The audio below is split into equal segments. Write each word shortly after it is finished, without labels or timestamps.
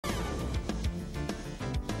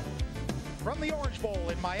From the Orange Bowl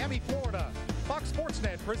in Miami, Florida, Fox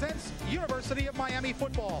Sportsnet presents University of Miami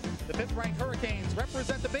football. The 5th-ranked Hurricanes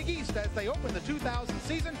represent the Big East as they open the 2000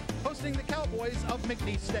 season, hosting the Cowboys of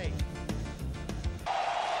McNeese State.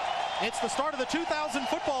 It's the start of the 2000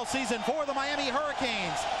 football season for the Miami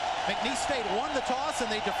Hurricanes. McNeese State won the toss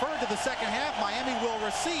and they deferred to the second half. Miami will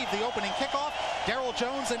receive the opening kickoff. Darryl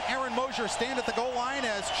Jones and Aaron Mosier stand at the goal line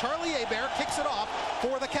as Charlie Hebert kicks it off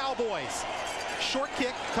for the Cowboys. Short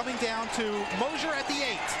kick coming down to Mosier at the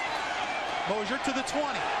 8. Mosier to the 20.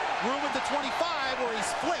 Room at the 25 where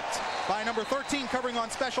he's flipped by number 13 covering on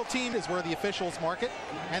special team is where the officials mark it.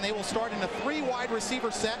 And they will start in a 3 wide receiver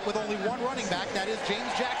set with only 1 running back. That is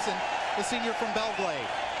James Jackson, the senior from Belgrade.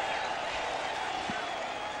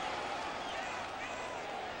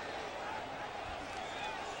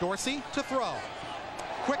 Dorsey to throw.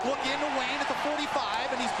 Quick look into Wayne at the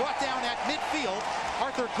 45, and he's brought down at midfield.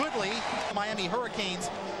 Arthur Goodley, Miami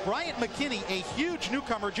Hurricanes. Bryant McKinney, a huge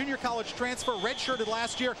newcomer, junior college transfer, redshirted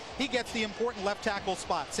last year. He gets the important left tackle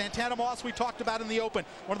spot. Santana Moss, we talked about in the open,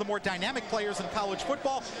 one of the more dynamic players in college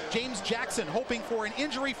football. James Jackson, hoping for an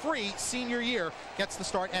injury-free senior year, gets the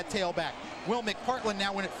start at tailback. Will McPartland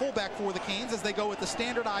now in at fullback for the Canes as they go with the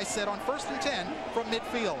standardized set on 1st and 10 from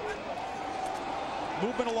midfield.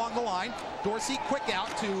 Movement along the line. Dorsey quick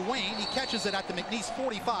out to Wayne. He catches it at the McNeese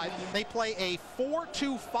 45. They play a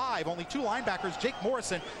 4-2-5. Only 2 linebackers. Jake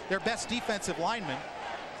Morrison, their best defensive lineman.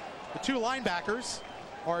 The 2 linebackers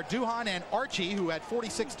are Duhan and Archie, who had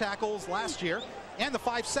 46 tackles last year. And the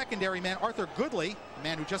 5 secondary men, Arthur Goodley, the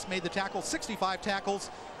man who just made the tackle, 65 tackles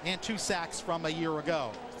and 2 sacks from a year ago.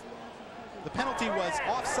 The penalty was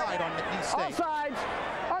offside on McNeese State.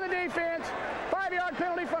 Offsides on the defense. 5-yard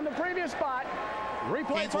penalty from the previous spot.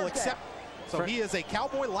 Replay will accept. So he is a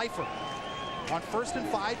Cowboy lifer. On 1st and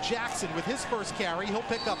 5, Jackson with his first carry. He'll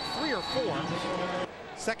pick up 3 or 4.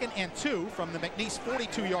 2nd and 2 from the McNeese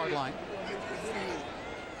 42-yard line.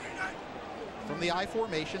 From the I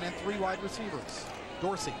formation and 3 wide receivers.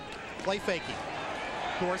 Dorsey, play faking.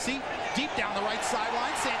 Dorsey, deep down the right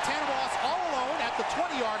sideline. Santana Moss all alone at the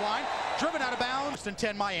 20-yard line. Driven out of bounds. 1st and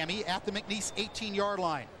 10 Miami at the McNeese 18-yard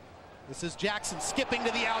line. This is Jackson skipping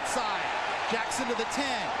to the outside. Jackson to the 10.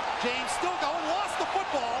 James still going, lost the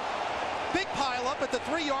football. Big pile up at the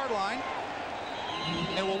 3-yard line.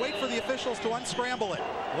 And we'll wait for the officials to unscramble it.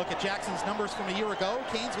 Look at Jackson's numbers from a year ago.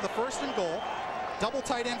 Canes with a 1st and goal. Double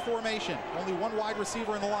tight end formation. Only 1 wide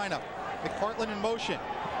receiver in the lineup. McPartland in motion.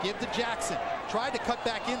 Give to Jackson. Tried to cut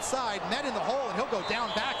back inside. Met in the hole, and he'll go down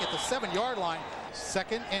back at the 7-yard line.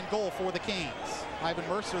 2nd and goal for the Canes. Ivan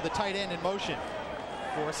Mercer, the tight end, in motion.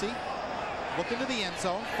 Dorsey. Looking to the end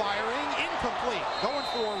zone, firing, incomplete. Going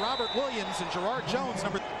for Robert Williams and Gerard Jones,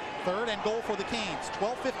 number 3rd and goal for the Canes.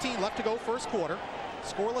 12:15 left to go first quarter.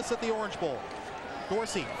 Scoreless at the Orange Bowl.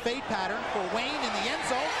 Dorsey, fade pattern for Wayne in the end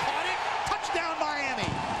zone. Caught it, touchdown Miami.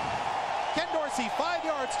 Ken Dorsey, 5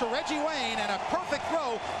 yards to Reggie Wayne and a perfect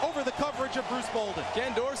throw over the coverage of Bruce Bolden.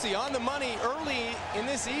 Ken Dorsey on the money early in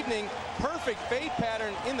this evening. Perfect fade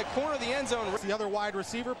pattern in the corner of the end zone. The other wide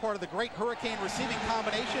receiver, part of the great Hurricane receiving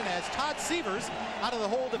combination, as Todd Severs, out of the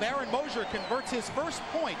hold of Aaron Mosier, converts his first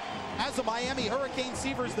point as a Miami Hurricane.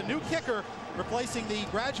 Severs, the new kicker, replacing the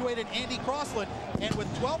graduated Andy Crossland. And with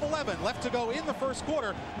 12:11 left to go in the first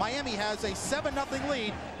quarter, Miami has a 7-0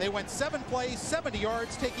 lead. They went 7 plays, 70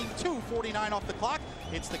 yards, taking 2:49 off the clock.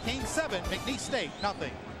 It's the Canes 7, McNeese State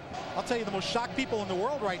nothing. I'll tell you, the most shocked people in the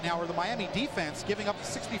world right now are the Miami defense, giving up a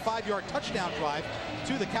 65-yard touchdown drive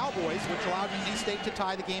to the Cowboys, which allowed McNeese State to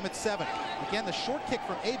tie the game at 7. Again, the short kick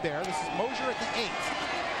from Hebert. This is Mosier at the 8.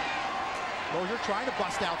 Mosier trying to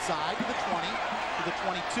bust outside to the 20, to the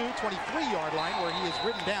 22, 23-yard line where he is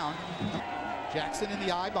ridden down. Jackson in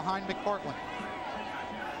the eye behind McPartland.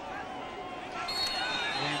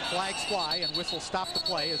 And flags fly and whistles stop the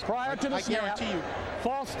play. Prior to the snap, guarantee you,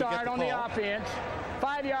 false start on the offense.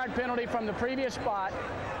 5-yard penalty from the previous spot.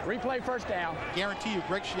 Replay first down. Guarantee you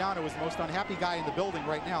Greg Schiano is the most unhappy guy in the building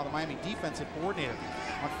right now, the Miami defensive coordinator.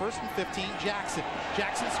 On 1st and 15, Jackson.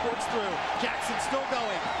 Jackson squirts through. Jackson still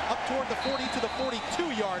going up toward the 40 to the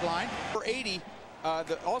 42-yard line. For 80,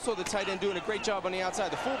 also the tight end doing a great job on the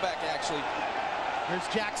outside. The fullback actually. Here's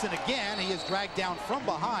Jackson again. He is dragged down from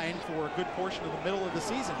behind for a good portion of the middle of the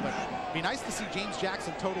season, but it'd be nice to see James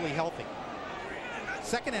Jackson totally healthy.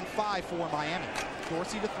 2nd and 5 for Miami.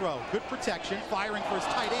 Dorsey to throw. Good protection. Firing for his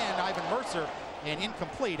tight end, Ivan Mercer, and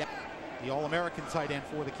incomplete. The All-American tight end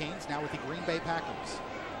for the Canes, now with the Green Bay Packers.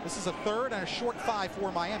 This is a 3rd and a short 5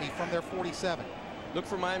 for Miami from their 47. Look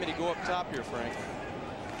for Miami to go up top here, Frank.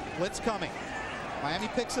 Blitz coming. Miami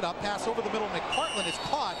picks it up, pass over the middle. McPartland is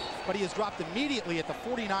caught, but he is dropped immediately at the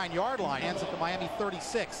 49-yard line. Ends at the Miami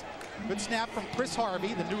 36. Good snap from Chris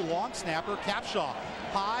Harvey, the new long snapper. Capshaw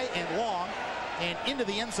high and long and into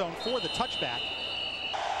the end zone for the touchback.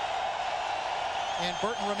 And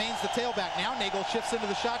Burton remains the tailback. Now Nagel shifts into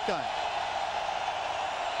the shotgun.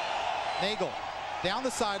 Nagel down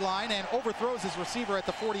the sideline and overthrows his receiver at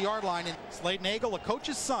the 40-yard line. And Slade Nagel, a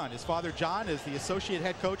coach's son. His father, John, is the associate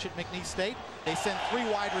head coach at McNeese State. They send 3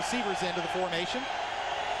 wide receivers into the formation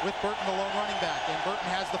with Burton the lone running back. And Burton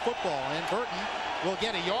has the football. And Burton will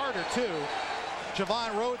get a yard or two.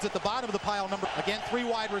 Javon Rhodes at the bottom of the pile. Again, 3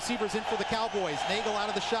 wide receivers in for the Cowboys. Nagel out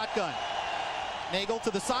of the shotgun. Nagel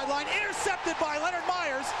to the sideline. Intercepted by Leonard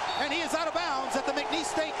Myers. And he is out of bounds at the McNeese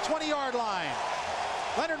State 20-yard line.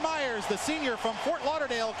 Leonard Myers, the senior from Fort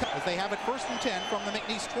Lauderdale, as they have it 1st and 10 from the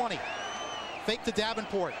McNeese 20. Fake to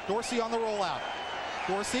Davenport. Dorsey on the rollout.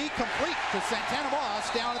 Dorsey complete to Santana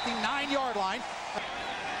Moss down at the 9-yard line.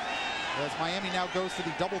 As Miami now goes to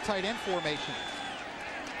the double tight end formation.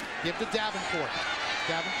 Give to Davenport.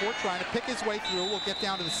 Davenport trying to pick his way through. Will get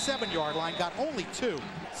down to the 7-yard line. Got only 2.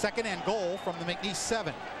 2nd and goal from the McNeese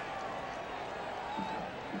 7.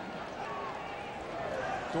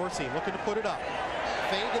 Dorsey looking to put it up.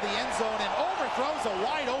 Fade to the end zone and overthrows a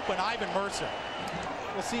wide open Ivan Mercer.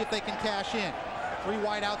 We'll see if they can cash in. 3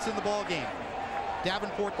 wideouts in the ball game.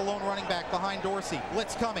 Davenport, the lone running back behind Dorsey.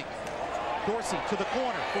 Blitz coming. Dorsey to the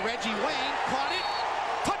corner for Reggie Wayne. Caught it.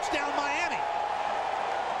 Touchdown Miami.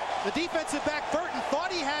 The defensive back Burton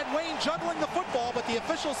thought he had Wayne juggling the football, but the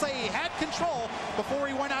officials say he had control before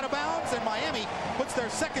he went out of bounds, and Miami puts their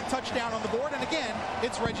 2nd touchdown on the board, and again,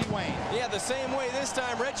 it's Reggie Wayne. Yeah, the same way this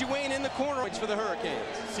time. Reggie Wayne in the corner for the Hurricanes.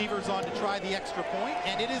 Seavers on to try the extra point,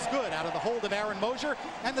 and it is good out of the hold of Aaron Mosier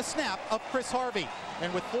and the snap of Chris Harvey.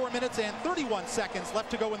 And with 4 minutes and 31 seconds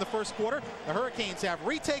left to go in the 1st quarter, the Hurricanes have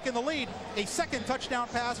retaken the lead. A 2nd touchdown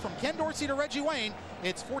pass from Ken Dorsey to Reggie Wayne.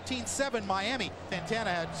 It's 14-7 Miami. Santana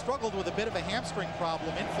had struggled with a bit of a hamstring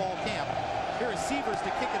problem in fall camp. Here is Seavers to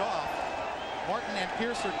kick it off. Martin and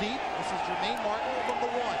Pierce are deep. This is Jermaine Martin from the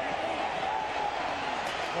 1.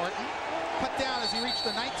 Martin cut down as he reached the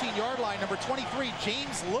 19-yard line. Number 23,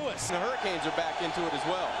 James Lewis. The Hurricanes are back into it as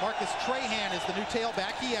well. Marcus Trahan is the new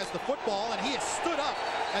tailback. He has the football, and he has stood up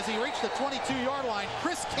as he reached the 22-yard line.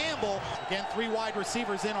 Chris Campbell, again, 3 wide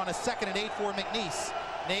receivers in on a 2nd and 8 for McNeese.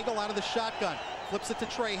 Nagel out of the shotgun. Flips it to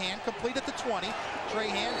Trahan, complete at the 20.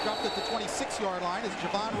 Trahan dropped at the 26-yard line as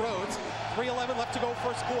Javon Rhodes. 3:11 left to go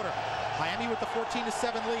 1st quarter. Miami with the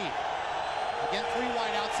 14-7 lead. Again, 3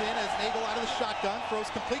 wideouts in as Nagel out of the shotgun.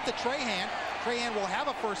 Throws complete to Trahan. Trahan will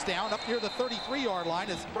have a 1st down up near the 33-yard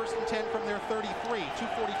line as 1st and 10 from their 33.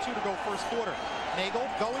 2:42 to go 1st quarter. Nagel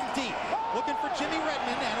going deep. Looking for Jimmy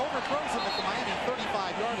Redmond and overthrows him at the Miami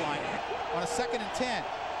 35-yard line on a 2nd and 10.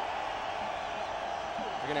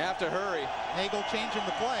 They're going to have to hurry. Nagel changing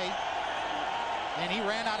the play, and he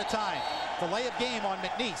ran out of time. Delay of game on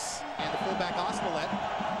McNeese, and the fullback Ostolet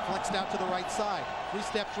flexed out to the right side.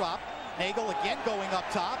 3-step drop. Nagel again going up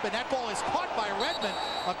top, and that ball is caught by Redmond.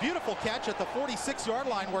 A beautiful catch at the 46-yard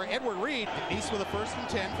line where Edward Reed. McNeese with a 1st and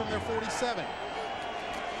 10 from their 47.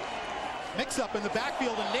 Mix up in the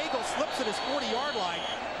backfield, and Nagel slips at his 40-yard line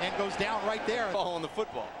and goes down right there. Ball on the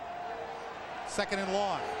football. 2nd and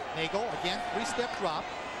long. Nagel again, 3-step drop.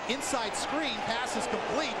 Inside screen, pass is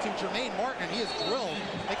complete to Jermaine Martin, and he is drilled.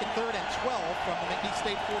 Make it 3rd and 12 from the McNeese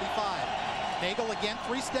State 45. Nagel again,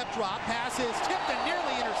 3-step drop. Pass is tipped and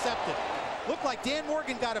nearly intercepted. Looked like Dan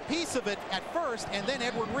Morgan got a piece of it at first, and then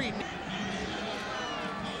Edward Reed.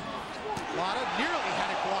 Lotta nearly had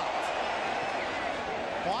it blocked.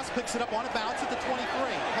 Moss picks it up on a bounce at the 23.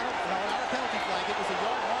 Not a penalty flag. It was a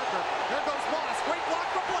yard marker. There goes Moss. Great block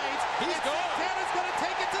from Blades. He's gone. Santana's going to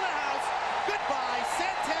take it to the house. Goodbye,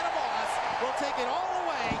 Santana Moss will take it all the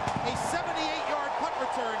way. A 78-yard punt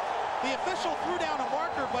return. The official threw down a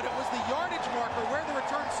marker, but it was the yardage marker where the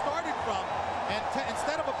return started from. And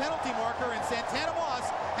instead of a penalty marker, and Santana Moss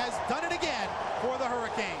has done it again for the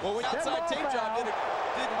Hurricanes. Well, outside tape job did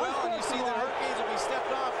well, and you see the Hurricanes will be stepped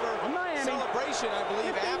off for celebration, I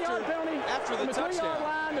believe, after the touchdown.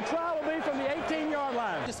 Line, the try will be from the 18-yard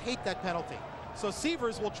line. I just hate that penalty. So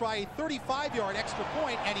Seavers will try a 35-yard extra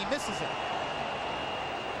point, and he misses it.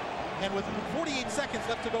 And with 48 seconds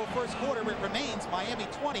left to go 1st quarter, it remains Miami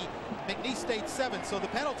 20, McNeese State 7. So the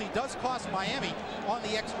penalty does cost Miami on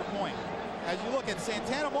the extra point. As you look at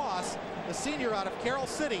Santana Moss, the senior out of Carroll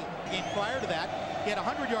City, game prior to that, he had a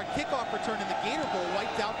 100-yard kickoff return in the Gator Bowl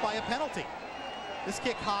wiped out by a penalty. This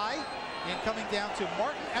kick high and coming down to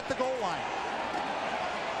Martin at the goal line.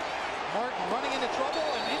 Martin running into trouble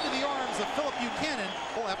and into the arms of Philip Buchanan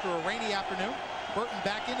after a rainy afternoon. Burton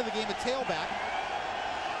back into the game at tailback.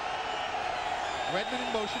 Redmond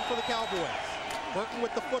in motion for the Cowboys. Burton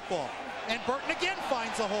with the football. And Burton again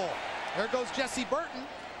finds a hole. There goes Jesse Burton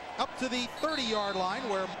up to the 30-yard line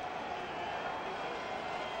where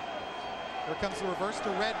here comes the reverse to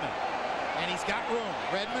Redmond. And he's got room.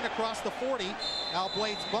 Redmond across the 40. Al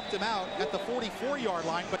Blades bumped him out at the 44-yard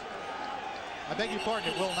line, but I beg your pardon,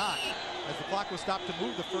 it will not. As the clock was stopped to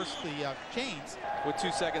move the chains. With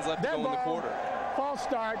 2 seconds left to go in the quarter. False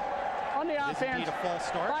start on the offense. Indeed a false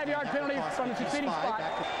start. 5-yard penalty from the succeeding spot.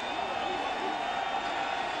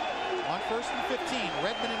 On 1st and 15,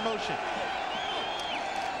 Redmond in motion.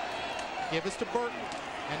 Give this to Burton.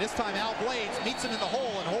 And this time Al Blades meets him in the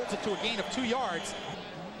hole and holds it to a gain of 2 yards.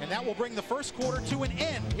 And that will bring the first quarter to an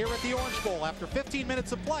end here at the Orange Bowl. After 15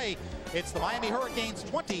 minutes of play, it's the Miami Hurricanes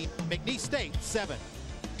 20, McNeese State 7.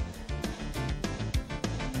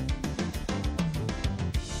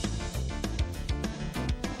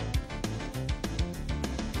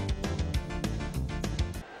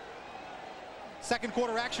 Second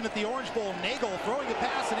quarter action at the Orange Bowl. Nagel throwing the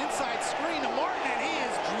pass, an inside screen to Martin, and he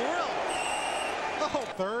is drilled. Oh,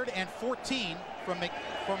 3rd and 14 from the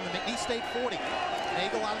McNeese State 40.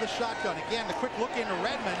 Nagel out of the shotgun. Again, the quick look into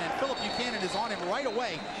Redmond, and Philip Buchanan is on him right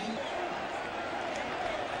away.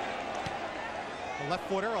 The left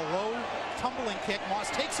footer, a low tumbling kick. Moss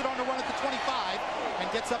takes it on the run at the 25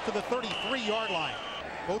 and gets up to the 33-yard line.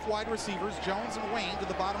 Both wide receivers, Jones and Wayne, to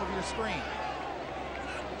the bottom of your screen.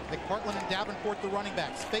 McPartland and Davenport, the running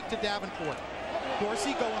backs. Fake to Davenport.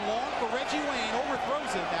 Dorsey going long for Reggie Wayne.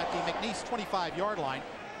 Overthrows him at the McNeese 25-yard line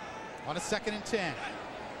on a 2nd and 10.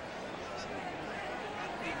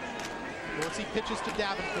 Dorsey pitches to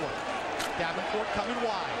Davenport. Davenport coming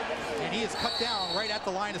wide. And he is cut down right at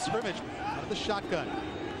the line of scrimmage out of the shotgun.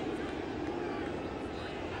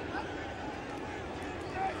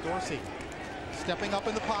 Dorsey stepping up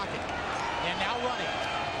in the pocket. And now running.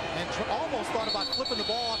 And almost thought about flipping the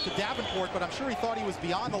ball off to Davenport, but I'm sure he thought he was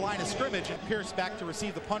beyond the line of scrimmage. And Pierce back to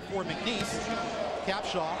receive the punt for McNeese.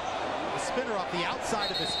 Capshaw, the spinner off the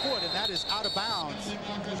outside of his foot, and that is out of bounds.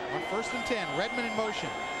 On 1st and 10, Redmond in motion.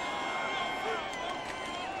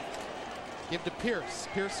 Give to Pierce.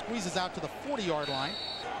 Pierce squeezes out to the 40-yard line.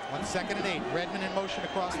 On 2nd and 8, Redmond in motion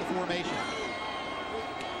across the formation.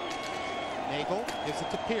 Nagel gives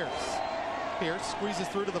it to Pierce. Pierce squeezes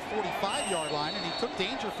through to the 45-yard line, and he took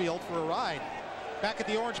Dangerfield for a ride. Back at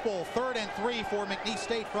the Orange Bowl, 3rd and 3 for McNeese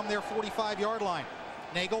State from their 45-yard line.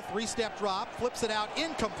 Nagel, 3-step drop, flips it out,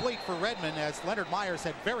 incomplete for Redmond, as Leonard Myers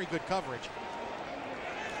had very good coverage.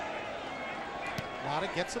 Lotta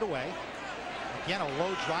gets it away. Again, a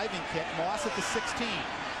low driving kick. Moss at the 16.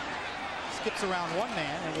 Skips around one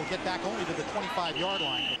man and will get back only to the 25-yard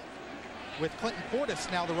line. With Clinton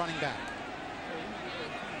Portis now the running back.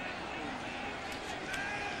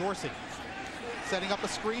 Dorsey setting up a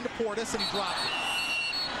screen to Portis, and he dropped it.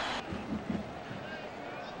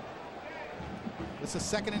 This is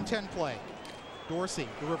 2nd and 10 play. Dorsey,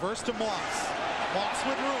 the reverse to Moss. Moss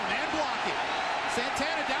with room and blocking.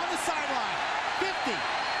 Santana down the sideline. 50,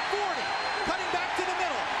 40, cutting back to the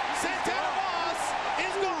middle. Santana Moss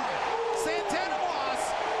is gone. Santana Moss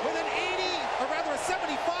with an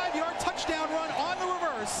 75-yard touchdown run on the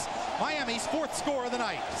reverse. Miami's 4th score of the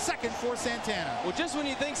night. 2nd for Santana. Well, just when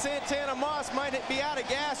you think Santana Moss might be out of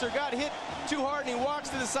gas or got hit too hard, and he walks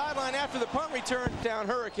to the sideline after the punt return, down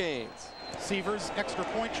Hurricanes. Seaver's extra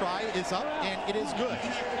point try is up, and it is good.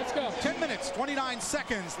 Let's go. 10 minutes, 29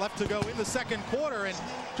 seconds left to go in the 2nd quarter, and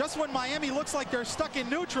just when Miami looks like they're stuck in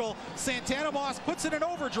neutral, Santana Moss puts it in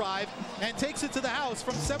overdrive and takes it to the house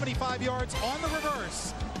from 75 yards on the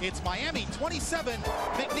reverse. It's Miami 27,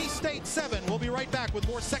 McNeese State 7. We'll be right back with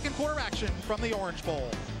more 2nd quarter action from the Orange Bowl.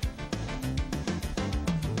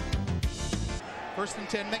 1st and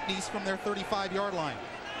 10, McNeese from their 35-yard line.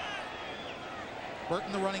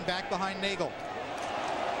 Burton, the running back, behind Nagel.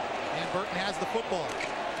 And Burton has the football.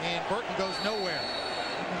 And Burton goes nowhere.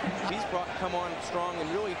 He's come on strong and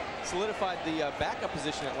really solidified the backup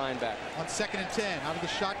position at linebacker. On 2nd and 10, out of the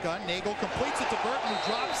shotgun, Nagel completes it to Burton, who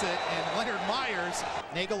drops it, and Leonard Myers.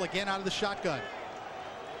 Nagel again out of the shotgun.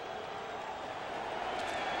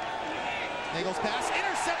 Nagel's pass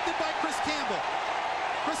intercepted by Chris Campbell.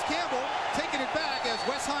 Chris Campbell taking it back as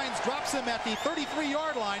Wes Hines drops him at the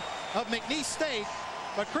 33-yard line of McNeese State.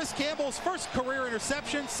 But Chris Campbell's first career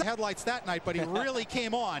interception. Headlights that night, but he really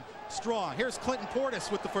came on strong. Here's Clinton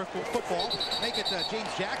Portis with the first football. Make it James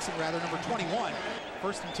Jackson, rather, number 21.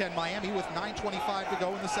 1st and 10 Miami with 9:25 to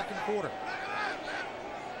go in the 2nd quarter.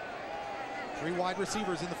 3 wide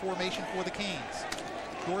receivers in the formation for the Canes.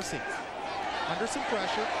 Dorsey under some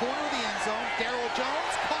pressure, corner of the end zone. Darrell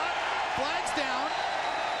Jones caught, flags down.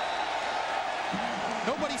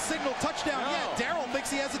 Nobody signaled touchdown yet. Darrell thinks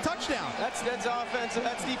he has a touchdown. That's offensive.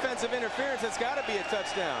 That's defensive interference. That's got to be a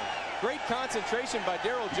touchdown. Great concentration by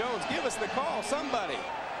Darryl Jones. Give us the call, somebody.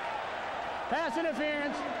 Pass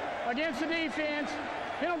interference against the defense.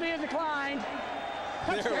 Penalty is declined.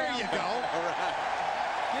 Touchdown. There you go. All right.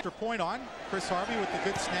 Extra point on. Chris Harvey with the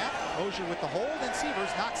good snap. Osier with the hold, and Severs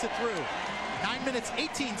knocks it through. 9 minutes,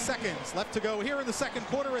 18 seconds left to go here in the second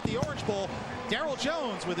quarter at the Orange Bowl. Darryl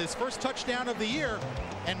Jones with his first touchdown of the year,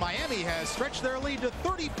 and Miami has stretched their lead to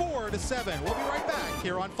 34-7. We'll be right back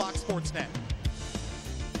here on Fox Sports Net.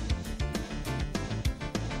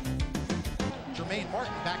 Jermaine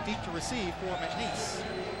Martin back deep to receive for McNeese.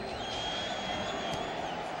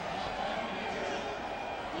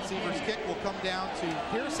 Severs' kick will come down to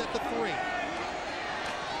Pierce at the 3.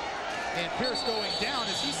 And Pierce going down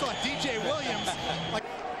as he saw DJ Williams. Like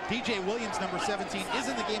DJ Williams, number 17, is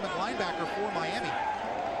in the game at linebacker for Miami.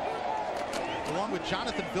 Along with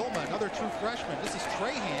Jonathan Vilma, another true freshman. This is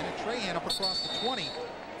Trahan, and Trahan up across the 20.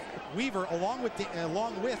 Weaver along with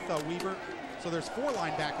Weaver. So there's 4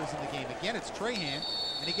 linebackers in the game. Again, it's Trahan,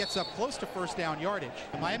 and he gets up close to first down yardage.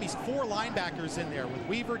 Miami's 4 linebackers in there with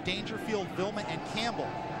Weaver, Dangerfield, Vilma, and Campbell,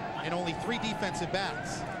 and only 3 defensive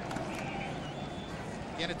backs.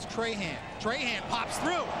 Again, it's Trahan. Trahan pops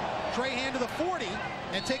through. Trahan to the 40,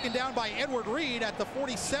 and taken down by Edward Reed at the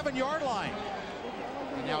 47-yard line.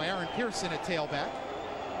 And now Aaron Pearson at tailback.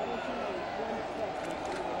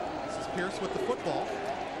 This is Pierce with the football.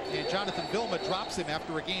 And Jonathan Vilma drops him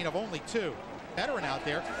after a gain of only 2. Veteran out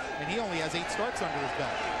there, and he only has 8 starts under his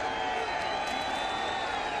belt.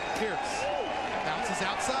 Pierce bounces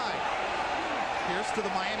outside. Pierce to the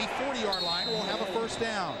Miami 40-yard line will have a first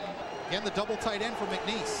down. Again, the double tight end for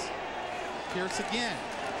McNeese. Pierce again.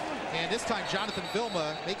 And this time Jonathan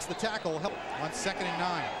Vilma makes the tackle on 2nd and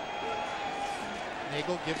 9.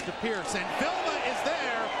 Nagel gives to Pierce, and Vilma is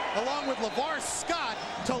there along with LeVar Scott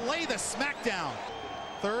to lay the smackdown.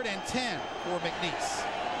 3rd and 10 for McNeese.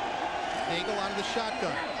 Nagel out of the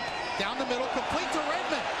shotgun. Down the middle, complete to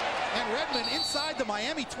Redmond. And Redmond inside the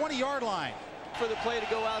Miami 20-yard line. For the play to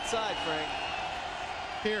go outside, Frank.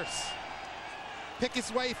 Pierce pick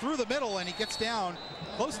his way through the middle, and he gets down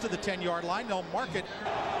close to the 10-yard line. They'll mark it.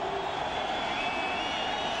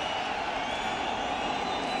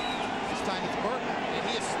 This time it's Burton, and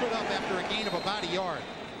he has stood up after a gain of about a yard.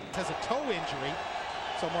 Has a toe injury.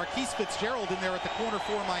 So Marquise Fitzgerald in there at the corner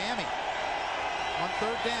for Miami. On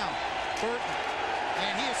 3rd down, Burton.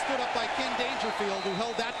 And he is stood up by Ken Dangerfield, who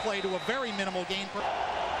held that play to a very minimal gain. Burton.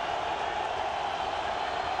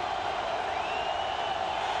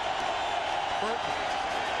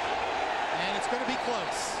 And it's going to be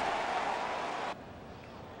close.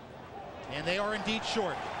 And they are indeed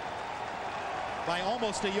short by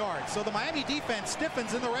almost a yard. So the Miami defense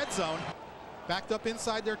stiffens in the red zone. Backed up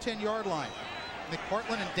inside their 10-yard line.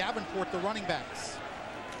 McPartland and Davenport, the running backs.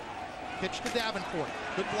 Pitch to Davenport.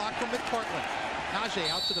 Good block from McPartland. Najee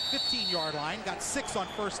out to the 15-yard line. Got 6 on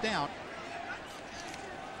first down.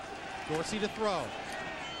 Dorsey to throw.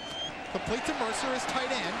 Complete to Mercer as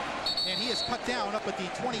tight end. And he is cut down up at the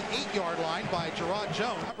 28-yard line by Gerard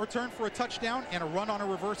Jones. Return for a touchdown and a run on a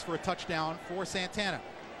reverse for a touchdown for Santana.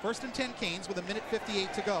 1st and 10 Canes with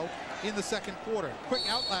 1:58 to go in the second quarter. Quick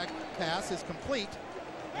outlet pass is complete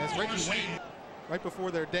as Reggie Wayne, right before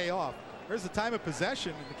their day off. There's the time of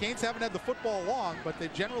possession. The Canes haven't had the football long, but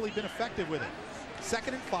they've generally been effective with it.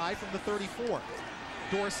 2nd and 5 from the 34.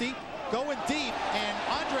 Dorsey going deep, and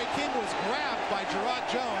Andre King was grabbed by Gerard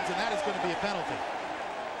Jones, and that is going to be a penalty.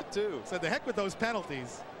 So the heck with those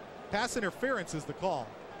penalties. Pass interference is the call.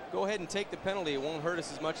 Go ahead and take the penalty. It won't hurt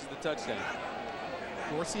us as much as the touchdown.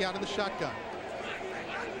 Dorsey out of the shotgun.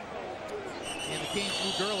 And the Canes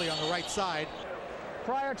moved early on the right side.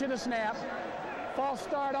 Prior to the snap, false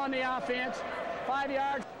start on the offense, 5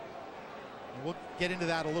 yards. We'll get into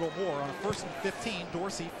that a little more. On a 1st and 15,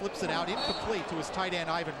 Dorsey flips it out incomplete to his tight end,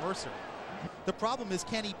 Ivan Mercer. The problem is,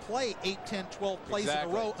 can he play 8, 10, 12 plays in a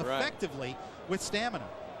row effectively with stamina?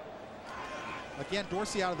 Again,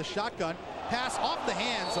 Dorsey out of the shotgun. Pass off the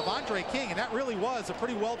hands of Andre King, and that really was a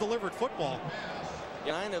pretty well-delivered football.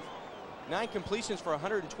 9 completions for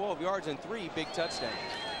 112 yards and 3 big touchdowns.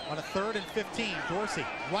 On a 3rd and 15, Dorsey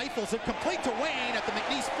rifles it complete to Wayne at the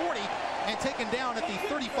McNeese 40 and taken down at the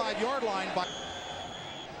 35-yard line by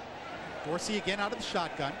Dorsey again out of the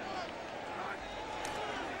shotgun.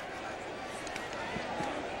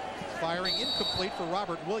 Firing incomplete for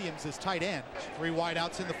Robert Williams, his tight end. 3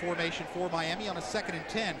 wideouts in the formation for Miami on a 2nd and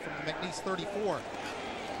 10 from the McNeese 34.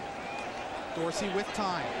 Dorsey with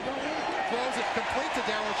time. Throws it complete to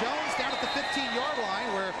Darryl Jones down at the 15-yard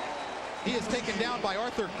line, where he is taken down by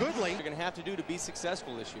Arthur Goodley. They're going to have to do to be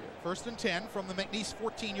successful this year. 1st and 10 from the McNeese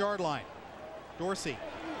 14-yard line. Dorsey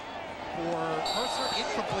for Mercer,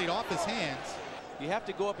 incomplete off his hands. You have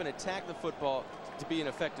to go up and attack the football to be an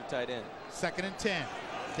effective tight end. 2nd and 10.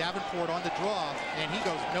 Davenport on the draw, and he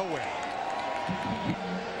goes nowhere.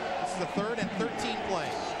 This is a 3rd and 13 play.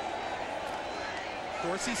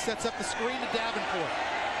 Dorsey sets up the screen to Davenport.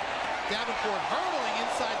 Davenport hurtling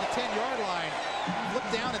inside the 10-yard line.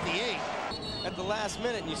 Flipped down at the 8. At the last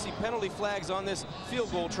minute, and you see penalty flags on this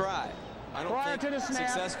field goal try. I don't Prior think to the snap,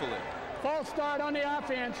 successfully. False start on the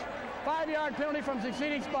offense. 5-yard penalty from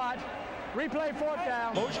succeeding spot. Replay 4th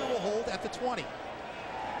down. Mosier will hold at the 20.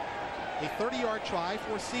 A 30-yard try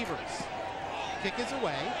for Sievers. Kick is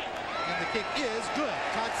away, and the kick is good.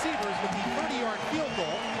 Todd Sievers with the 30-yard field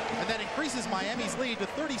goal, and that increases Miami's lead to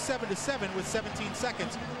 37-7 with 17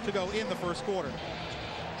 seconds to go in the first quarter.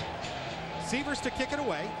 Sievers to kick it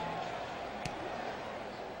away.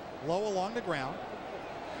 Low along the ground,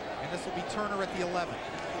 and this will be Turner at the 11.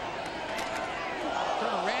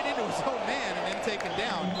 Turner ran into his own man and then taken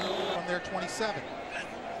down from their 27.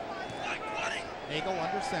 Nagel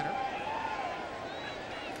under center.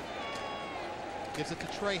 Gives it to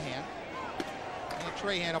Trahan. And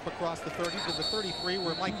Trahan up across the 30 to the 33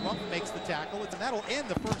 where Mike Rump makes the tackle. And that'll end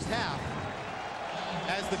the first half.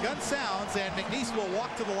 As the gun sounds and McNeese will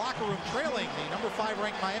walk to the locker room trailing the number 5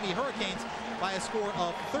 ranked Miami Hurricanes by a score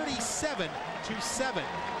of 37-7.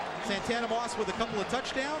 Santana Moss with a couple of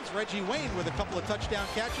touchdowns, Reggie Wayne with a couple of touchdown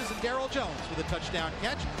catches, and Darryl Jones with a touchdown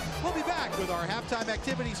catch. We'll be back with our halftime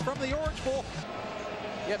activities from the Orange Bowl.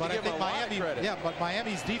 But I think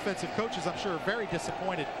Miami's defensive coaches, I'm sure, are very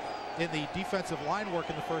disappointed in the defensive line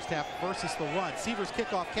work in the first half versus the run. Sievers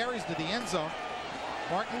kickoff carries to the end zone.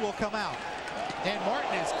 Martin will come out. And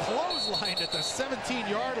Martin is clotheslined at the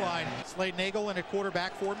 17-yard line. Slade Nagel in at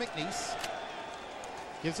quarterback for McNeese.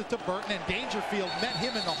 Gives it to Burton, and Dangerfield met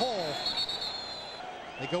him in the hole.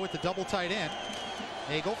 They go with the double tight end.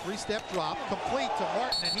 Nagel, 3-step drop, complete to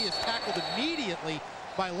Martin, and he is tackled immediately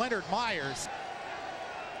by Leonard Myers.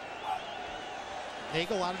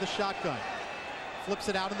 Nagel out of the shotgun. Flips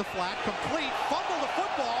it out in the flat, complete, fumble the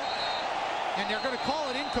football, and they're going to call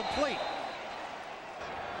it incomplete.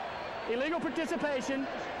 Illegal participation,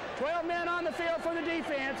 12 men on the field for the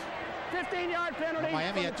defense, 15-yard penalty. Well,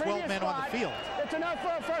 Miami had 12 men on the field. It's enough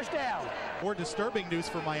for a first down. More disturbing news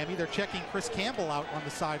for Miami, they're checking Chris Campbell out on the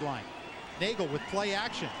sideline. Nagel with play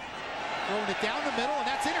action. Throwing it down the middle, and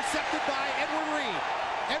that's intercepted by Edward Reed.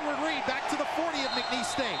 Edward Reed back to the 40 of McNeese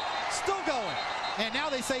State. Still going. And now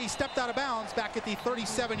they say he stepped out of bounds back at the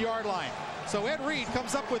 37-yard line. So Ed Reed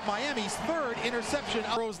comes up with Miami's 3rd interception.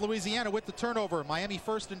 Rose, Louisiana with the turnover. Miami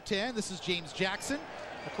 1st and 10. This is James Jackson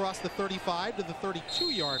across the 35 to the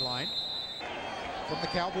 32-yard line. From the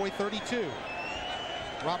Cowboy 32.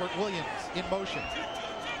 Robert Williams in motion.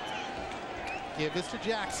 Give this to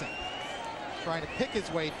Jackson. Trying to pick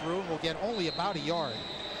his way through and will get only about a yard.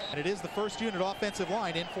 And it is the first unit offensive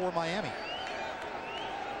line in for Miami.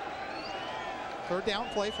 3rd down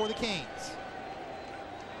play for the Canes.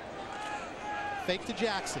 Fake to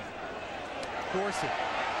Jackson. Dorsey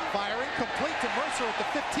firing, complete to Mercer at the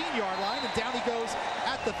 15-yard line, and down he goes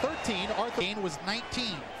at the 13. Arthur Kane was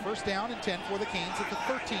 19. 1st down and 10 for the Canes at the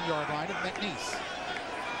 13-yard line of McNeese.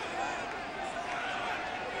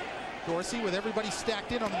 Dorsey with everybody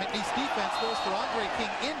stacked in on the McNeese defense throws for Andre King,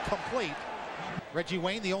 incomplete. Reggie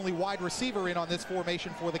Wayne, the only wide receiver in on this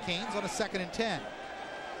formation for the Canes on a 2nd and 10.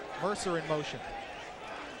 Mercer in motion.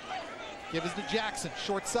 Give us to Jackson,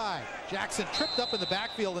 short side. Jackson tripped up in the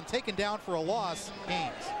backfield and taken down for a loss.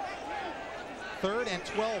 Canes. 3rd and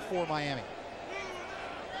 12 for Miami.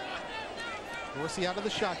 Dorsey out of the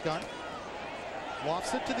shotgun.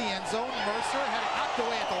 Lofts it to the end zone. Mercer had it knocked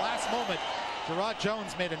away at the last moment. Gerard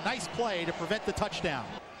Jones made a nice play to prevent the touchdown.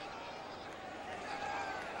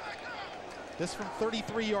 This from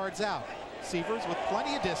 33 yards out. Sievers with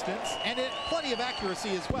plenty of distance and plenty of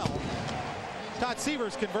accuracy as well. Todd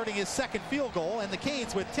Sievers converting his 2nd field goal, and the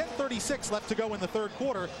Canes with 10:36 left to go in the 3rd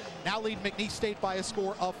quarter now lead McNeese State by a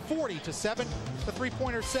score of 40-7. The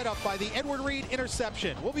 3-pointer set up by the Edward Reed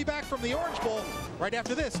interception. We'll be back from the Orange Bowl right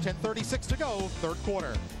after this. 10:36 to go, 3rd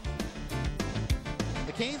quarter.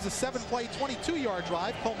 The Canes a 7-play, 22-yard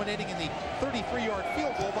drive culminating in the 33-yard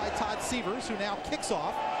field goal by Todd Sievers, who now kicks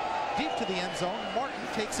off deep to the end zone. Martin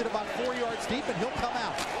takes it about 4 yards deep, and he'll come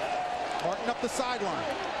out. Martin up the sideline.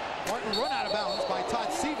 Martin run out of bounds by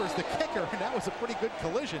Todd Sievers, the kicker, and that was a pretty good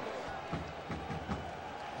collision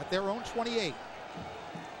at their own 28.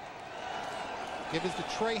 Give is to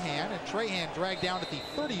Trahan, and Trahan dragged down at the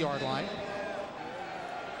 30-yard line.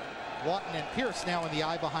 Lawton and Pierce now in the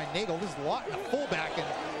eye behind Nagel. This is Lawton, a fullback,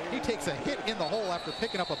 and he takes a hit in the hole after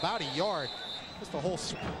picking up about a yard. Just a whole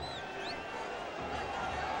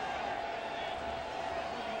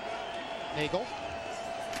Nagel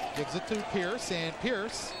gives it to Pierce, and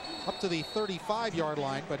Pierce up to the 35-yard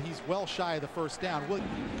line, but he's well shy of the first down.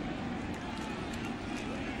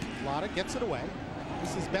 Lotta gets it away. This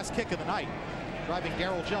is his best kick of the night. Driving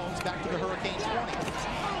Darryl Jones back to the Hurricanes 20.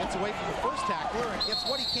 Gets away from the first tackler and gets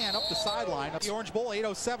what he can up the sideline. The Orange Bowl,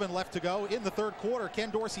 8:07 left to go in the third quarter. Ken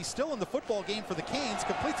Dorsey still in the football game for the Canes.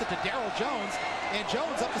 Completes it to Darryl Jones, and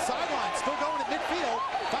Jones up the sideline, still going at midfield.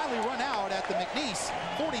 Finally run out at the McNeese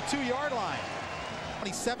 42-yard line.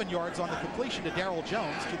 27 yards on the completion to Darryl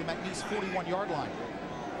Jones to the McNeese 41-yard line.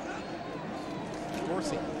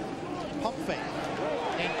 Dorsey, pump fake,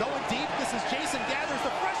 and going deep. This is Jason Gathers, the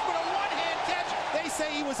freshman, a one-hand catch. They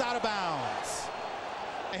say he was out of bounds.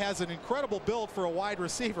 He has an incredible build for a wide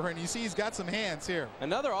receiver, and you see he's got some hands here.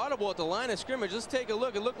 Another audible at the line of scrimmage. Let's take a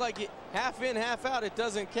look. It looked like half in, half out. It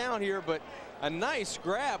doesn't count here, but a nice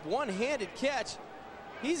grab, one-handed catch.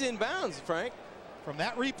 He's in bounds, Frank. From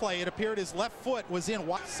that replay, it appeared his left foot was in.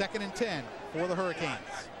 2nd and 10 for the Hurricanes.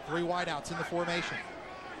 3 wideouts in the formation.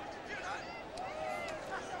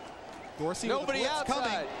 Dorsey, nobody outside.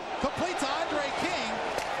 Coming. Completes Andre King.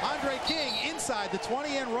 Andre King inside the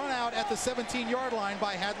 20 and run out at the 17-yard line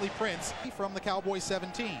by Hadley Prince from the Cowboys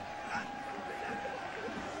 17.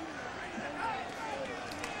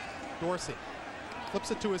 Dorsey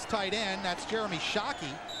flips it to his tight end. That's Jeremy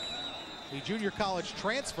Shockey, a junior college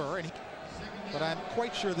transfer, but I'm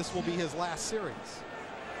quite sure this will be his last series.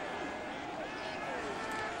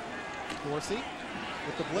 Dorsey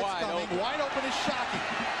with the blitz coming. Wide open is Shockey.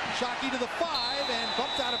 Shockey to the 5 and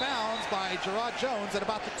bumped out of bounds by Gerard Jones at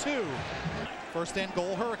about the 2. First and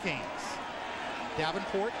goal, Hurricanes.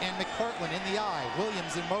 Davenport and McPartland in the eye.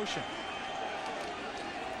 Williams in motion.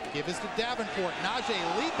 Give is to Davenport.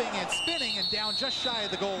 Najee leaping and spinning and down just shy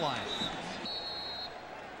of the goal line.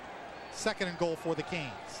 2nd and goal for the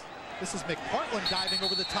Canes. This is McPartland diving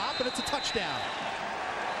over the top, and it's a touchdown.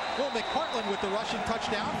 Will McPartland with the rushing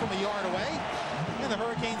touchdown from a yard away, and the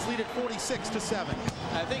Hurricanes lead at 46-7.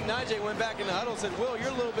 I think Najee went back in the huddle and said, Will, you're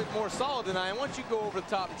a little bit more solid than I want you to go over the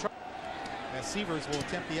top. As Severs will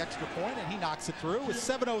attempt the extra point, and he knocks it through with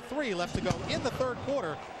 7:03 left to go in the third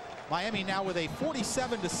quarter. Miami now with a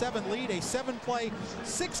 47-7 lead, a 7-play,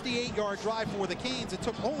 68-yard drive for the Canes. It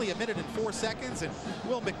took only 1 minute and 4 seconds, and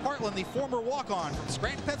Will McPartland, the former walk-on from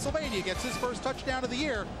Scranton, Pennsylvania, gets his first touchdown of the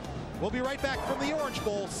year. We'll be right back from the Orange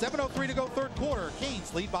Bowl. 7:03 to go third quarter.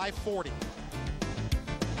 Canes lead by 40.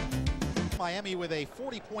 Miami with a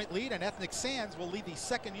 40-point lead, and Ethnic Sands will lead the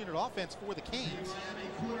second unit offense for the Canes.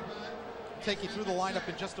 Take you through the lineup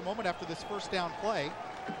in just a moment after this first down play.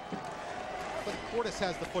 But Portis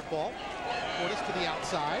has the football. Portis to the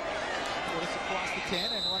outside. Portis across the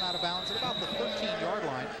 10 and run out of bounds at about the 13-yard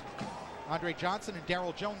line. Andre Johnson and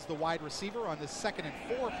Darryl Jones, the wide receiver, on this 2nd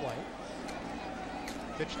and 4 play.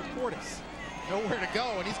 Pitch to Portis. Nowhere to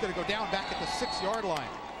go, and he's going to go down back at the 6-yard line.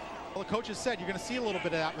 Well, the coaches said you're going to see a little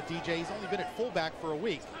bit of that with DJ. He's only been at fullback for a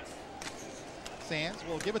week. Sands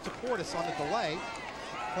will give it to Portis on the delay.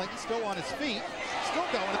 Clinton still on his feet. Still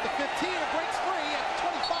going at the 15. It breaks free at the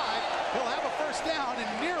 25. He'll have a first down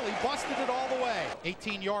and nearly busted it all the way.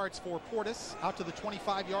 18 yards for Portis out to the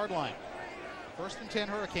 25-yard line. 1st and 10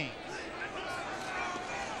 Hurricanes.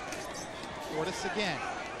 Portis again.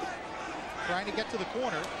 Trying to get to the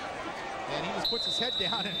corner. And he just puts his head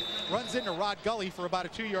down and runs into Rod Gully for about a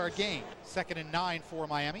 2-yard gain. 2nd and 9 for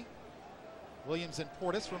Miami. Williams and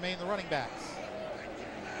Portis remain the running backs.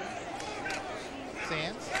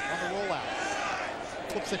 Sands on the rollout.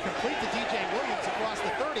 Flips it complete to DJ Williams across the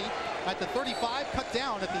 30. At the 35, cut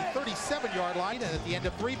down at the 37-yard line, and at the end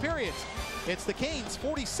of 3 periods. It's the Canes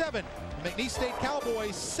 47, McNeese State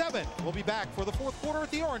Cowboys 7. We'll be back for the fourth quarter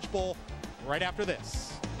at the Orange Bowl right after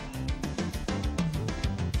this.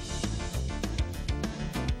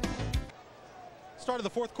 Start of the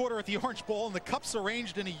fourth quarter at the Orange Bowl, and the cups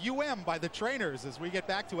arranged in a UM by the trainers as we get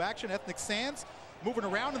back to action. Ethnic Sands moving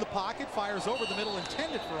around in the pocket, fires over the middle,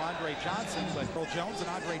 intended for Andre Johnson, but Earl Jones and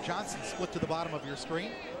Andre Johnson split to the bottom of your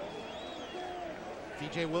screen.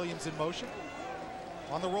 DJ Williams in motion.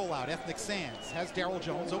 On the rollout, Ethnic Sands has Darryl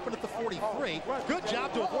Jones open at the 43. Good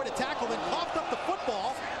job to avoid a tackle, then coughed up the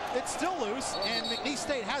football. It's still loose, and McNeese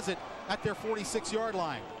State has it at their 46-yard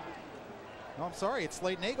line. No, I'm sorry, it's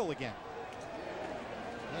Slade Nagel again.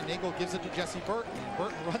 And Nagel gives it to Jesse Burton.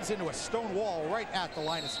 Burton runs into a stone wall right at the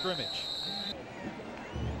line of scrimmage.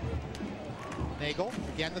 Nagel,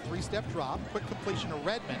 again the 3-step drop. Quick completion to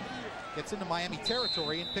Redmond. Gets into Miami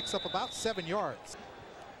territory and picks up about 7 yards.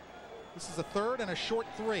 This is a 3rd and a short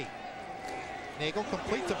 3. Nagel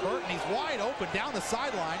complete to Burton. He's wide open down the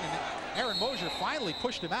sideline, and Aaron Mosier finally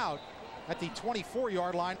pushed him out at the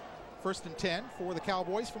 24-yard line. First and 10 for the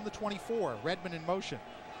Cowboys from the 24. Redmond in motion.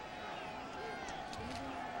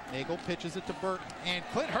 Nagel pitches it to Burton, and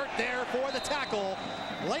Clint Hurt there for the tackle,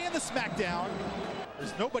 laying the smackdown.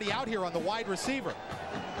 There's nobody out here on the wide receiver.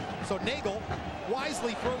 So Nagel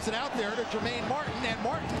wisely throws it out there to Jermaine Martin, and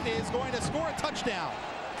Martin is going to score a touchdown.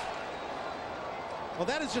 Well,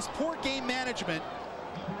 that is just poor game management.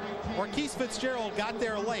 Marquise Fitzgerald got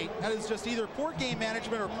there late. That is just either poor game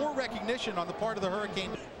management or poor recognition on the part of the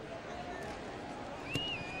Hurricane.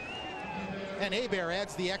 And Hebert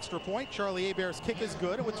adds the extra point. Charlie Hebert's kick is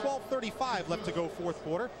good, and with 12:35 left to go fourth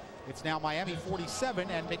quarter, it's now Miami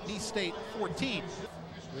 47 and McNeese State 14,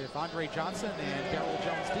 with Andre Johnson and Darrell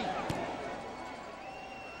Jones deep.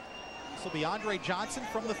 This will be Andre Johnson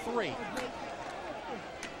from the 3.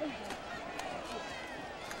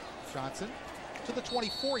 Johnson to the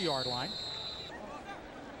 24-yard line.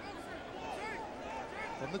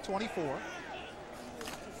 From the 24.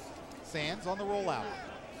 Sands on the rollout.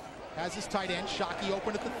 Has his tight end, Shockey,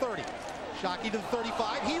 open at the 30. Shockey to the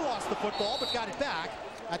 35. He lost the football, but got it back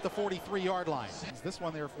at the 43-yard line. This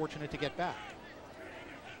one they were fortunate to get back.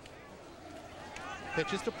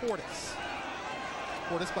 Pitches to Portis.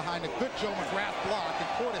 Portis behind a good Joe McGrath block, and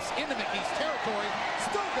Portis into McNeese territory,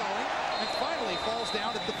 still going, and finally falls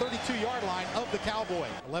down at the 32-yard line of the Cowboy.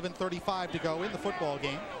 11:35 to go in the football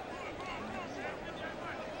game.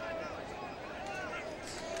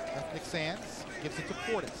 Ethnic Sands gives it to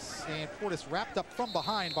Portis, and Portis wrapped up from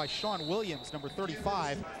behind by Sean Williams, number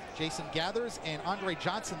 35. Jason Gathers and Andre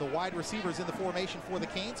Johnson, the wide receivers in the formation for the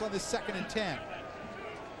Canes on this 2nd and 10.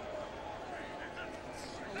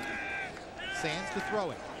 Sands to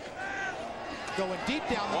throw it. Going deep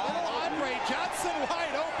down the middle, Andre Johnson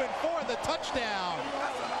wide open for the touchdown.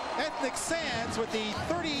 Ethnic Sands with the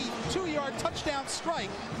 32-yard touchdown strike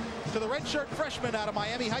to the redshirt freshman out of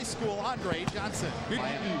Miami High School, Andre Johnson.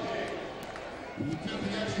 Miami.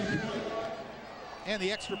 And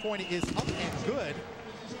the extra point is up and good.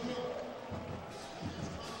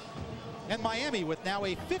 And Miami with now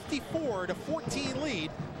a 54-14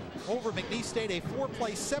 lead over McNeese State, a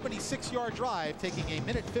 4-play, 76-yard drive, taking a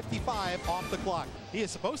minute 55 off the clock. He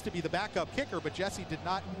is supposed to be the backup kicker, but Jesse did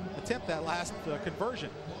not attempt that last conversion.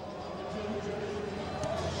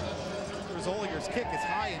 Ollier's kick is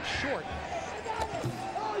high and short.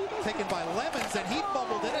 Taken by Lemons, and he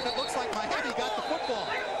fumbled it, and it looks like Miami got the football,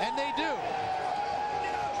 and they do.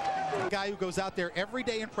 A guy who goes out there every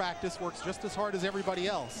day in practice, works just as hard as everybody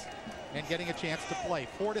else, and getting a chance to play.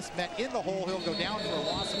 Portis met in the hole. He'll go down for a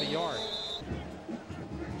loss of a yard.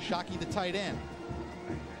 Shockey, the tight end.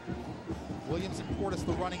 Williams and Portis,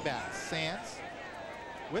 the running backs. Sands,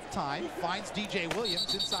 with time, finds DJ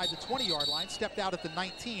Williams inside the 20-yard line, stepped out at the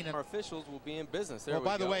 19. And our officials will be in business. There well,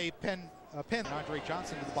 by the way, Penn Andre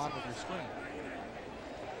Johnson to the bottom of your screen.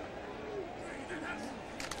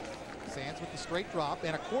 Sands with the straight drop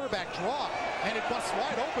and a quarterback draw, and it busts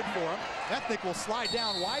wide open for him. Ethnic will slide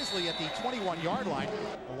down wisely at the 21-yard line.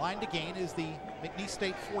 The line to gain is the McNeese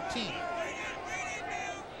State 14.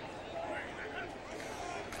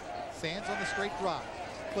 Sands on the straight drop.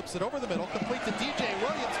 Flips it over the middle, complete to DJ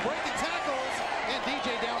Williams, breaking tackles, and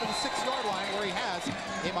DJ down to the 6-yard line where he has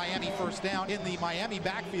a Miami first down in the Miami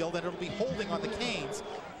backfield, and it'll be holding on the Canes.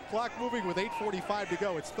 Clock moving with 8:45 to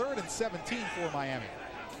go. It's 3rd and 17 for Miami.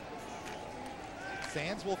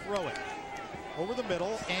 Sands will throw it over the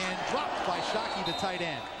middle and dropped by Shockey, the tight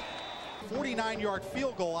end. 49-yard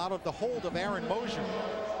field goal out of the hold of Aaron Mosier.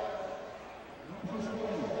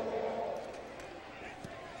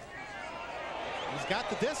 He's got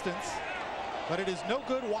the distance, but it is no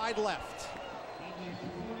good wide left.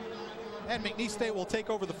 And McNeese State will take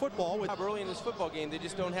over the football. With early in this football game, they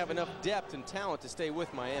just don't have enough depth and talent to stay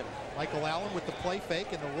with Miami. Michael Allen with the play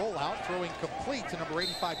fake and the rollout, throwing complete to number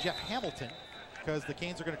 85, Jeff Hamilton, because the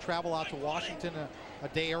Canes are going to travel out to Washington a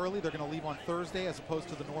day early. They're going to leave on Thursday as opposed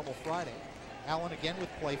to the normal Friday. Allen again with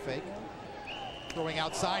play fake. Throwing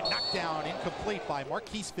outside, knocked down, incomplete by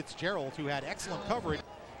Marquise Fitzgerald, who had excellent coverage.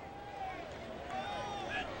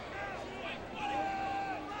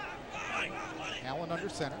 Allen under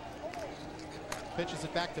center. Pitches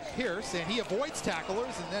it back to Pierce, and he avoids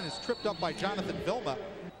tacklers and then is tripped up by Jonathan Vilma.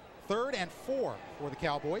 3rd and 4 for the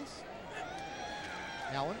Cowboys.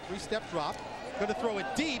 Allen, 3-step drop. Going to throw it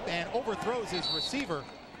deep and overthrows his receiver.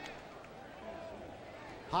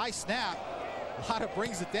 High snap. Lotta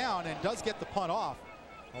brings it down and does get the punt off.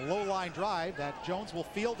 A low line drive that Jones will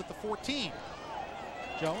field at the 14.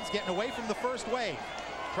 Jones getting away from the first wave,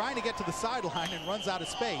 trying to get to the sideline and runs out of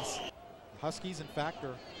space. The Huskies, in fact,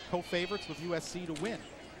 are co-favorites with USC to win.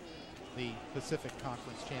 the Pacific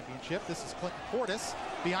Conference Championship. This is Clinton Portis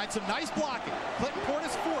behind some nice blocking. Clinton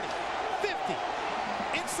Portis 40, 50,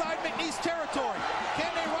 inside McNeese territory.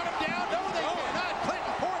 Can they run him down? No, they cannot.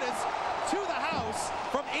 Clinton Portis to the house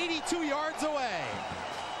from 82 yards away.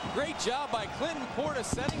 Great job by Clinton Portis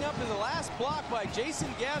setting up in the last block by Jason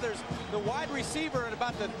Gathers, the wide receiver at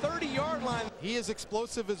about the 30-yard line. He is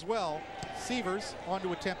explosive as well. Sievers on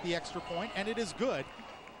to attempt the extra point, and it is good.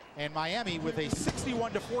 And Miami with a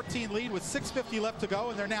 61-14 lead with 6:50 left to go,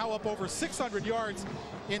 and they're now up over 600 yards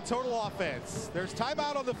in total offense. There's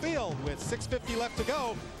timeout on the field with 6:50 left to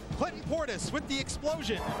go. Clinton Portis with the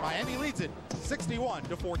explosion. Miami leads it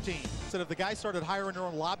 61-14. Instead of the guy started hiring their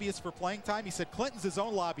own lobbyists for playing time, he said Clinton's his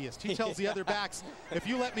own lobbyist. He tells the other backs, if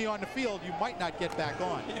you let me on the field, you might not get back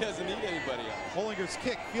on. He doesn't need anybody on. Hollinger's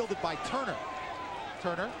kick fielded by Turner.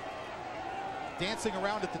 Turner dancing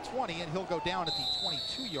around at the 20, and he'll go down at the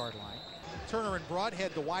 22-yard line. Turner and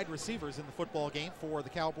Broadhead, the wide receivers in the football game for the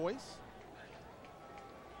Cowboys.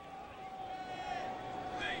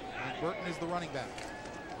 And Burton is the running back.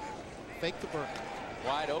 Fake to Burton.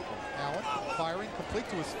 Wide open. Allen firing complete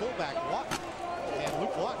to his fullback, Lawton. And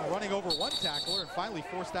Luke Lawton running over one tackler and finally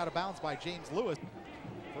forced out of bounds by James Lewis.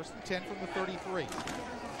 1st and 10 from the 33.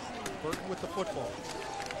 Burton with the football.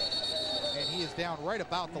 And he is down right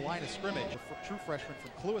about the line of scrimmage. A true freshman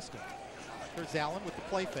from Clewiston. There's Allen with the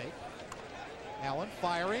play fake. Allen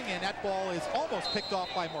firing, and that ball is almost picked off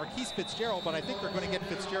by Marquise Fitzgerald, but I think they're going to get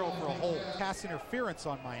Fitzgerald for a hold. Pass interference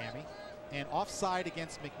on Miami and offside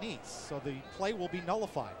against McNeese, so the play will be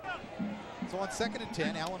nullified. So on 2nd and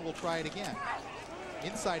 10, Allen will try it again.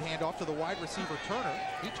 Inside handoff to the wide receiver Turner.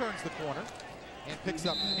 He turns the corner and picks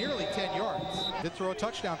up nearly 10 yards. Did throw a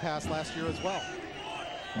touchdown pass last year as well.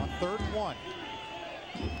 On 3rd and 1.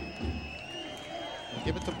 We'll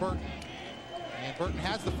give it to Burton. And Burton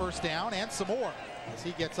has the first down and some more as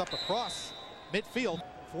he gets up across midfield.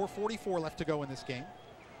 4:44 left to go in this game.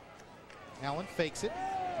 Allen fakes it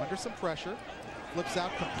under some pressure. Flips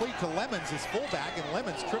out complete to Lemons, his fullback, and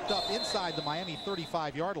Lemons tripped up inside the Miami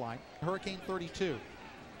 35-yard line. Hurricane 32.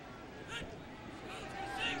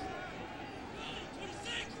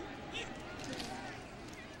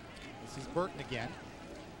 This is Burton again.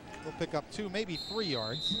 He'll pick up 2, maybe 3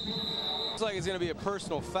 yards. Looks like it's going to be a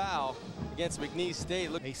personal foul against McNeese State.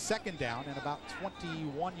 A 2nd down and about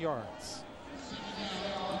 21 yards.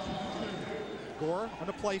 Gore on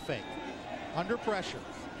a play fake. Under pressure.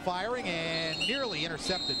 Firing and nearly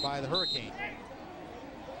intercepted by the Hurricane.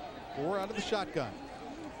 Gore out of the shotgun.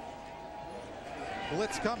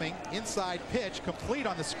 Blitz coming. Inside pitch. Complete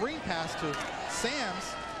on the screen pass to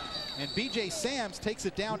Sams. And B.J. Sams takes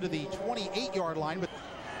it down to the 28-yard line. But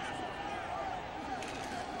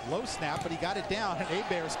low snap, but he got it down. And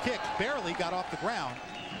Hebert's kick barely got off the ground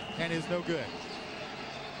and is no good.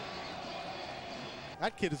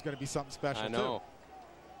 That kid is going to be something special, I know. too.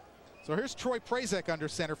 So here's Troy Prazek under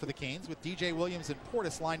center for the Canes with DJ Williams and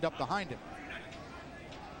Portis lined up behind him.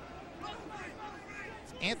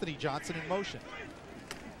 It's Anthony Johnson in motion.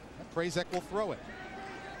 And Prazek will throw it.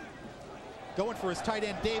 Going for his tight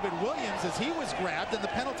end David Williams as he was grabbed, and the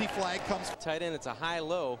penalty flag comes. Tight end, it's a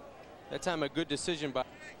high-low. That time a good decision by.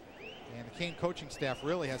 And the Cane coaching staff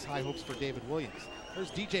really has high hopes for David Williams.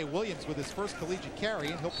 There's DJ Williams with his first collegiate carry,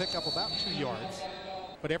 and he'll pick up about 2 yards.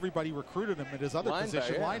 But everybody recruited him at his other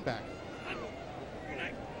position, linebacker.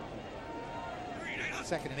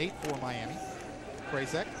 2nd and 8 for Miami.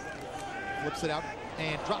 Prazek flips it out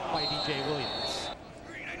and dropped by DJ Williams.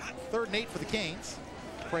 3rd and 8 for the Canes.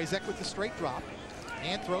 Prazek with the straight drop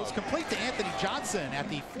and throws complete to Anthony Johnson at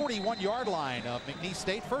the 41-yard line of McNeese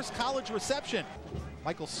State. First college reception.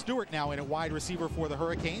 Michael Stewart now in at wide receiver for the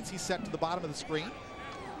Hurricanes. He's set to the bottom of the screen.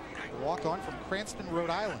 Walk on from Cranston, Rhode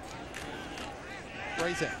Island.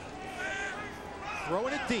 Prazek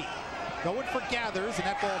throwing it deep, going for Gathers, and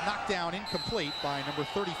that ball knocked down incomplete by number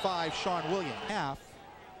 35, Sean Williams. Half.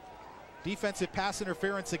 Defensive pass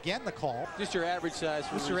interference again, the call. Just your average size.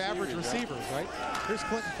 Just your average receivers, right? Here's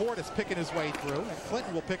Clinton Portis picking his way through, and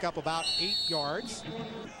Clinton will pick up about 8 yards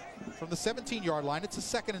from the 17-yard line. It's a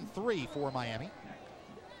 2nd and 3 for Miami.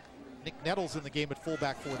 Nick Nettles in the game at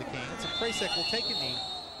fullback for the Canes, and Prazek will take a knee,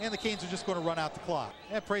 and the Canes are just going to run out the clock.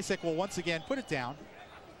 And Prazek will once again put it down,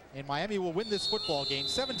 and Miami will win this football game.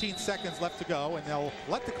 17 seconds left to go, and they'll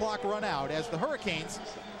let the clock run out as the Hurricanes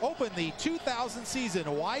open the 2000 season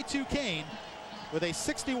Y2 Cane with a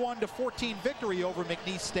 61-14 victory over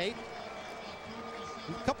McNeese State.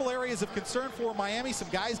 A couple areas of concern for Miami. Some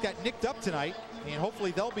guys got nicked up tonight, and hopefully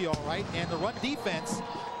they'll be all right. And the run defense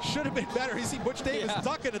should have been better. You see Butch Davis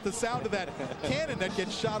ducking at the sound of that cannon that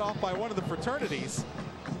gets shot off by one of the fraternities.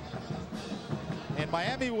 And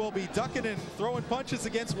Miami will be ducking and throwing punches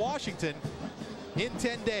against Washington in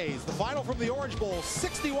 10 days. The final from the Orange Bowl,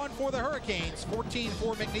 61 for the Hurricanes, 14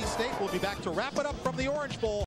 for McNeese State. We'll be back to wrap it up from the Orange Bowl